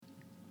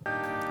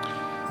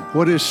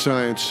What is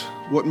science?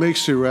 What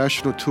makes a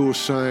rational tool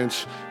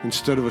science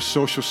instead of a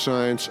social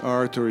science,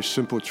 art, or a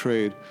simple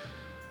trade?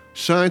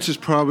 Science is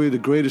probably the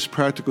greatest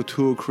practical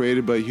tool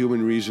created by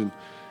human reason.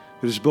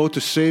 It is both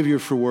a savior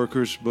for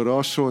workers, but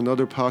also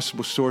another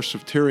possible source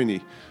of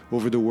tyranny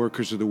over the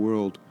workers of the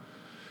world.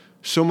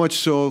 So much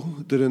so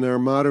that in our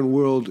modern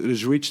world it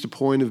has reached the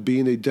point of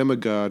being a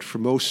demigod for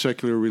most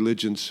secular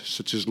religions,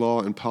 such as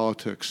law and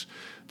politics,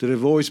 that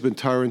have always been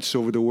tyrants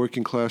over the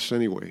working class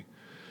anyway.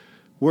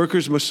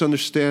 Workers must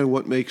understand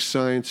what makes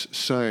science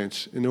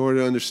science in order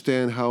to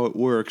understand how it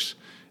works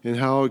and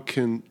how it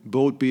can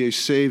both be a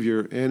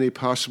savior and a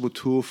possible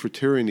tool for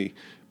tyranny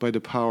by the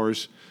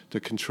powers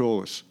that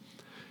control us.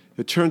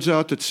 It turns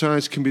out that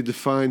science can be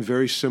defined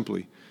very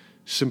simply.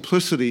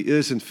 Simplicity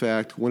is, in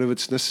fact, one of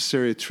its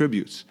necessary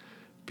attributes,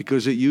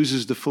 because it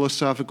uses the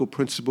philosophical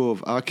principle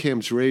of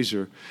Occam's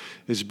razor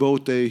as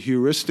both a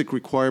heuristic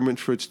requirement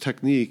for its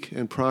technique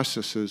and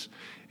processes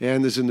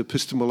and as an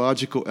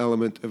epistemological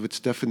element of its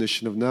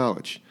definition of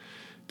knowledge.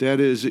 That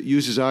is, it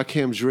uses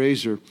Occam's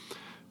razor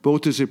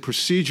both as a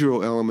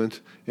procedural element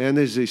and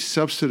as a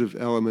substantive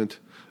element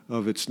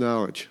of its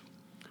knowledge.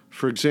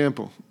 For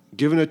example,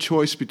 given a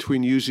choice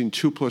between using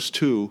 2 plus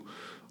 2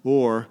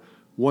 or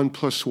 1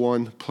 plus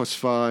 1 plus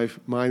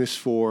 5 minus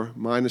 4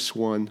 minus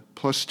 1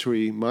 plus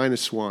 3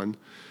 minus 1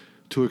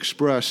 to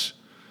express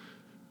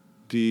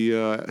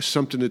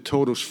something that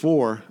totals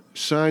 4,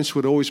 science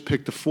would always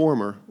pick the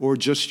former or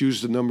just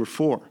use the number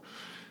 4.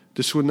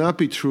 This would not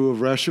be true of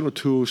rational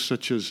tools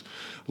such as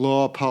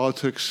law,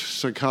 politics,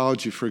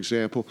 psychology, for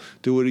example,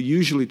 that would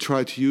usually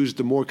try to use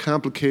the more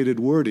complicated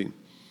wording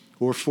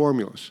or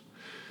formulas.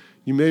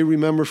 You may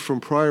remember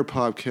from prior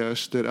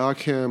podcasts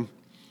that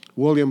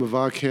William of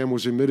Ockham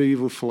was a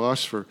medieval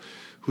philosopher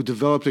who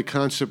developed a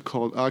concept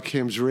called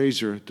Occam's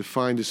razor,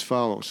 defined as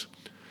follows.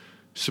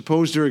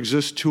 Suppose there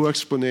exist two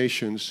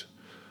explanations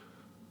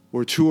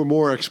or two or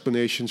more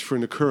explanations for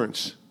an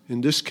occurrence.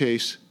 In this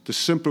case, the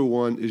simpler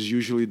one is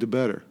usually the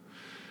better.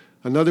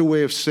 Another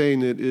way of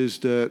saying it is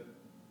that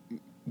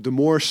the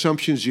more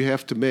assumptions you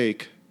have to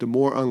make, the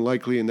more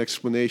unlikely an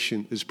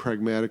explanation is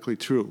pragmatically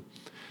true.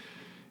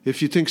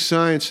 If you think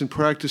science and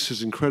practice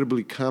is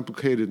incredibly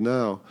complicated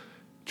now,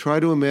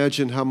 try to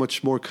imagine how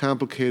much more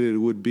complicated it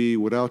would be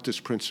without this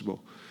principle.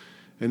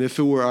 And if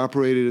it were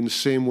operated in the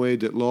same way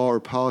that law or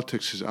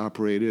politics is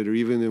operated, or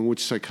even in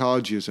which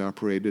psychology is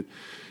operated,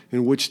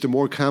 in which the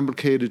more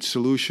complicated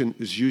solution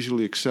is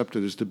usually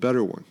accepted as the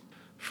better one.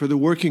 For the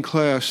working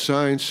class,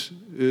 science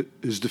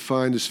is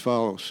defined as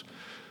follows.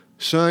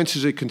 Science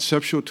is a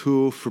conceptual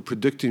tool for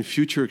predicting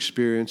future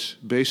experience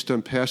based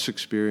on past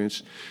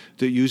experience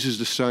that uses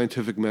the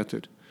scientific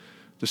method.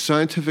 The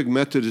scientific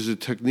method is a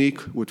technique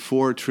with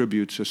 4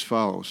 attributes as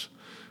follows.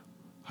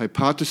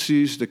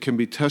 Hypotheses that can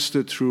be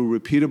tested through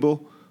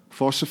repeatable,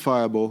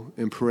 falsifiable,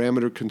 and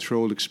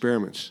parameter-controlled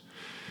experiments.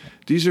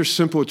 These are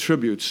simple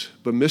attributes,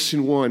 but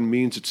missing one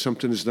means that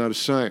something is not a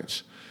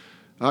science.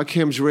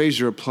 Occam's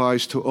razor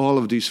applies to all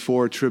of these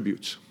 4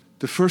 attributes.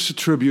 The first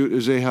attribute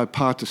is a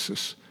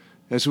hypothesis.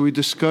 As we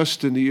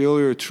discussed in the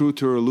earlier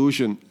Truth or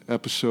Illusion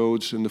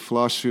episodes in the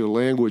Philosophy of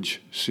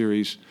Language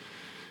series,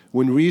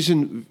 when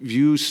reason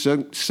views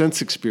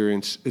sense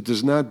experience, it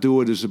does not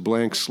do it as a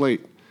blank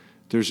slate.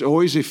 There's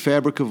always a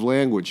fabric of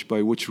language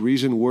by which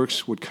reason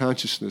works with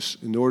consciousness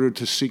in order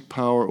to seek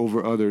power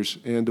over others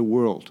and the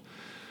world.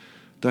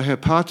 The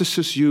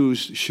hypothesis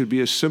used should be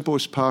as simple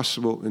as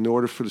possible in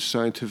order for the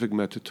scientific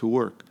method to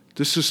work.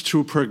 This is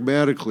true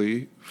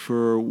pragmatically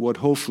for what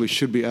hopefully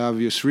should be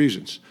obvious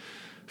reasons.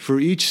 For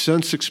each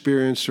sense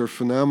experience or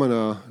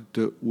phenomena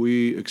that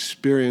we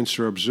experience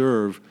or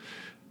observe,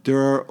 there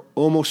are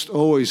almost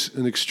always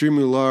an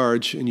extremely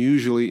large and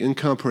usually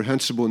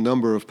incomprehensible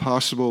number of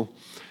possible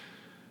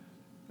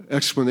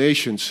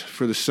explanations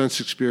for the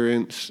sense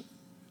experience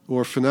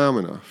or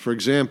phenomena. For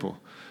example,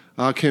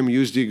 Occam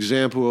used the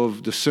example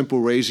of the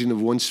simple raising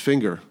of one's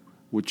finger,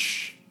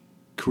 which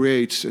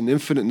creates an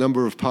infinite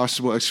number of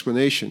possible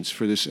explanations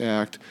for this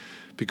act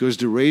because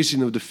the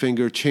raising of the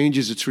finger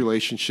changes its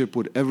relationship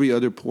with every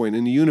other point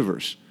in the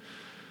universe.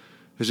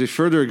 As a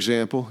further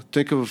example,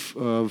 think of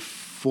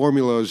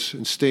formulas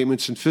and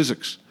statements in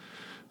physics.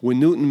 When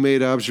Newton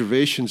made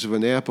observations of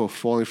an apple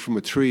falling from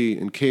a tree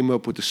and came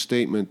up with the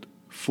statement,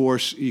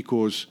 force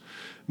equals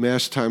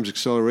mass times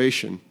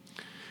acceleration,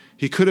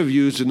 he could have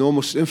used an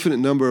almost infinite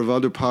number of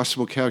other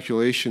possible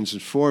calculations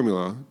and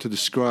formula to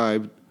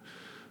describe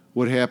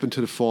what happened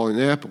to the falling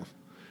apple.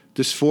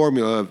 This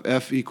formula of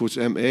F equals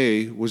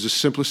ma was the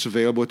simplest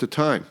available at the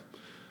time.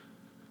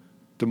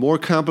 The more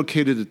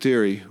complicated the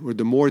theory, or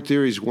the more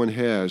theories one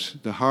has,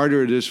 the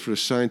harder it is for the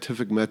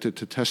scientific method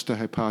to test a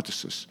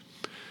hypothesis.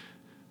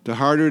 The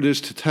harder it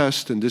is to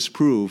test and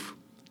disprove,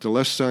 the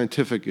less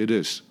scientific it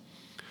is.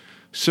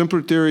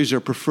 Simpler theories are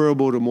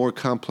preferable to more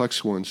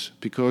complex ones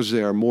because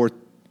they are more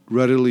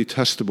readily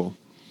testable.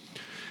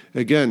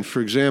 Again, for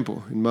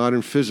example, in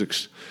modern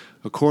physics,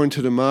 according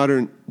to the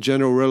modern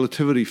general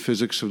relativity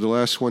physics of the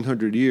last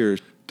 100 years,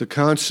 the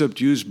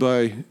concept used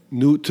by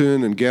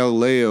Newton and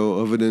Galileo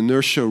of an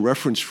inertia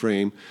reference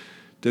frame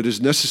that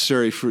is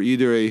necessary for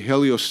either a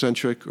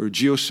heliocentric or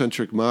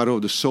geocentric model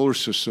of the solar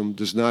system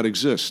does not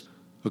exist.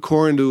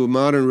 According to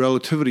modern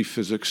relativity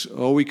physics,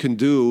 all we can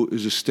do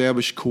is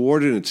establish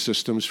coordinate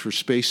systems for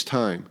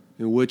space-time,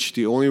 in which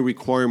the only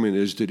requirement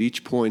is that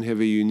each point have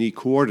a unique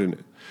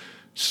coordinate.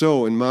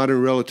 So, in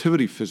modern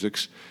relativity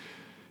physics,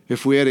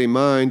 if we had a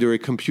mind or a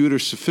computer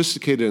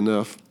sophisticated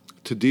enough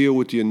to deal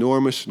with the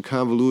enormous and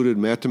convoluted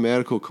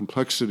mathematical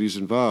complexities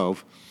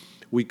involved,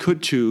 we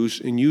could choose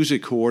and use a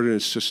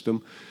coordinate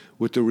system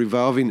with the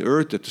revolving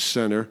Earth at the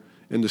center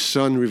and the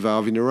Sun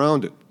revolving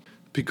around it.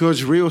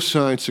 Because real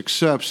science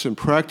accepts and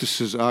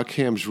practices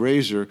Occam's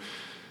razor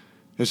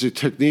as a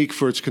technique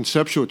for its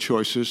conceptual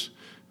choices,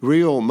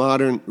 real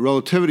modern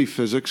relativity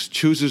physics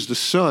chooses the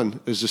Sun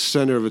as the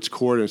center of its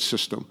coordinate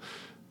system,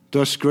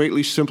 thus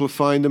greatly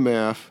simplifying the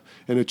math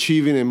and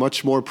achieving a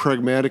much more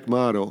pragmatic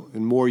model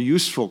and more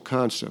useful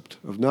concept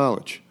of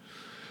knowledge.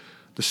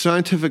 The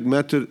scientific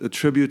method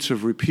attributes of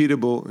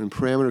repeatable and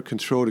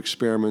parameter-controlled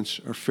experiments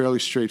are fairly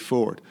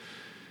straightforward.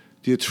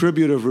 The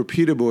attribute of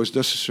repeatable is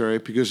necessary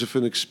because if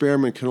an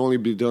experiment can only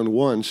be done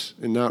once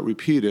and not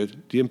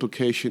repeated, the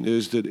implication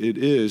is that it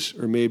is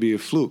or may be a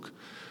fluke.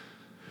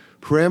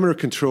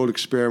 Parameter-controlled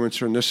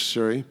experiments are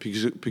necessary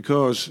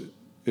because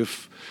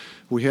if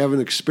we have an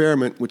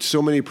experiment with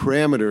so many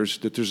parameters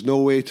that there's no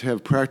way to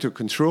have practical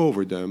control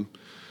over them,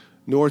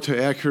 nor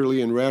to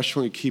accurately and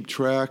rationally keep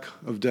track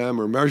of them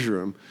or measure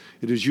them,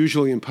 it is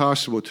usually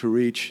impossible to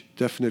reach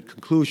definite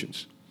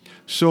conclusions.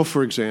 So,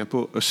 for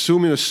example,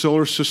 assuming a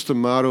solar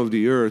system model of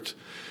the Earth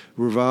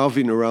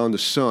revolving around the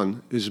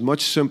Sun is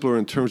much simpler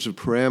in terms of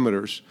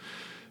parameters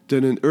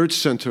than an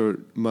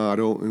Earth-centered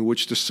model in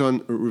which the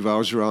Sun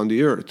revolves around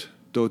the Earth,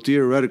 though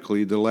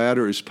theoretically the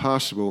latter is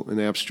possible in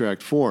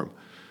abstract form.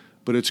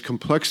 But its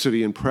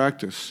complexity in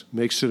practice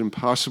makes it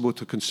impossible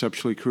to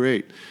conceptually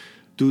create,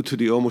 due to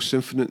the almost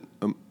infinite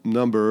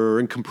number or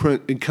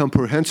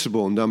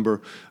incomprehensible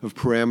number of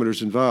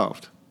parameters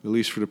involved, at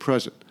least for the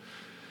present.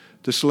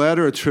 This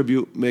latter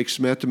attribute makes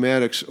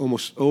mathematics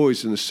almost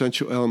always an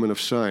essential element of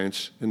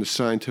science and the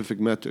scientific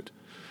method,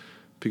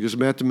 because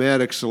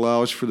mathematics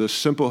allows for the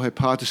simple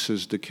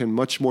hypothesis that can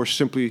much more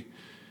simply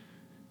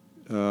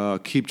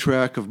keep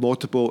track of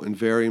multiple and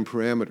varying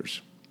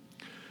parameters.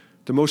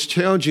 The most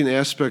challenging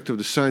aspect of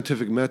the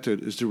scientific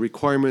method is the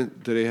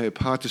requirement that a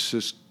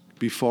hypothesis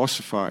be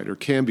falsified or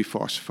can be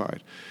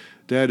falsified.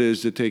 That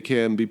is, that they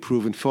can be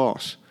proven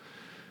false.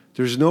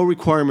 There is no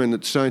requirement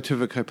that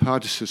scientific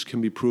hypothesis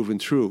can be proven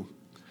true.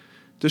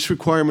 This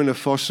requirement of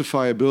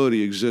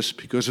falsifiability exists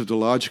because of the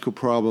logical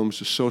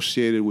problems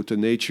associated with the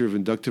nature of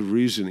inductive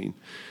reasoning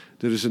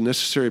that is a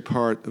necessary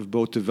part of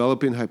both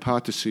developing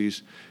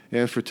hypotheses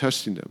and for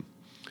testing them,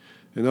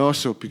 and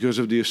also because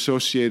of the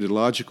associated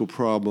logical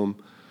problem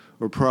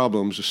or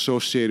problems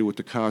associated with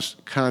the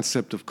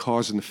concept of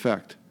cause and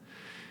effect.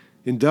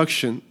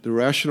 Induction, the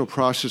rational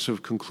process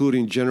of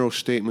concluding general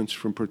statements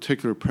from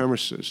particular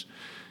premises,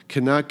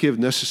 cannot give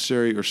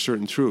necessary or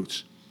certain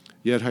truths.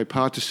 Yet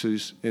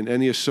hypotheses and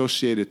any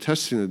associated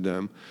testing of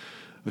them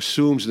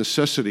assumes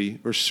necessity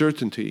or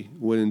certainty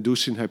when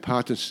inducing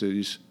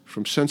hypotheses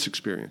from sense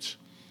experience.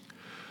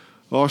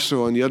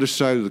 Also, on the other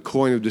side of the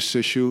coin of this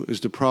issue is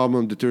the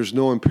problem that there is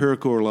no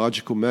empirical or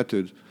logical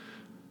method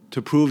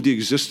to prove the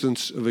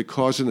existence of a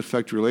cause and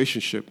effect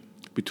relationship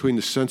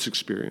between sense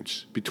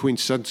experience,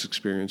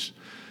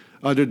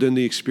 other than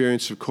the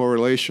experience of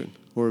correlation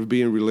or of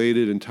being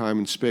related in time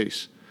and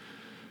space.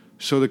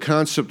 So the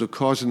concept of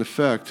cause and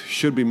effect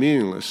should be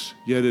meaningless,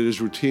 yet it is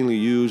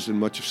routinely used in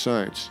much of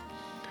science.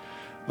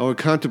 I will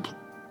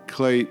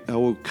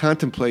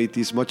contemplate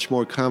these much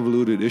more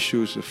convoluted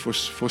issues of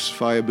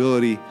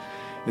falsifiability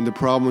and the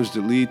problems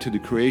that lead to the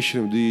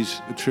creation of these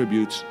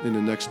attributes in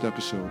the next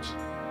episodes.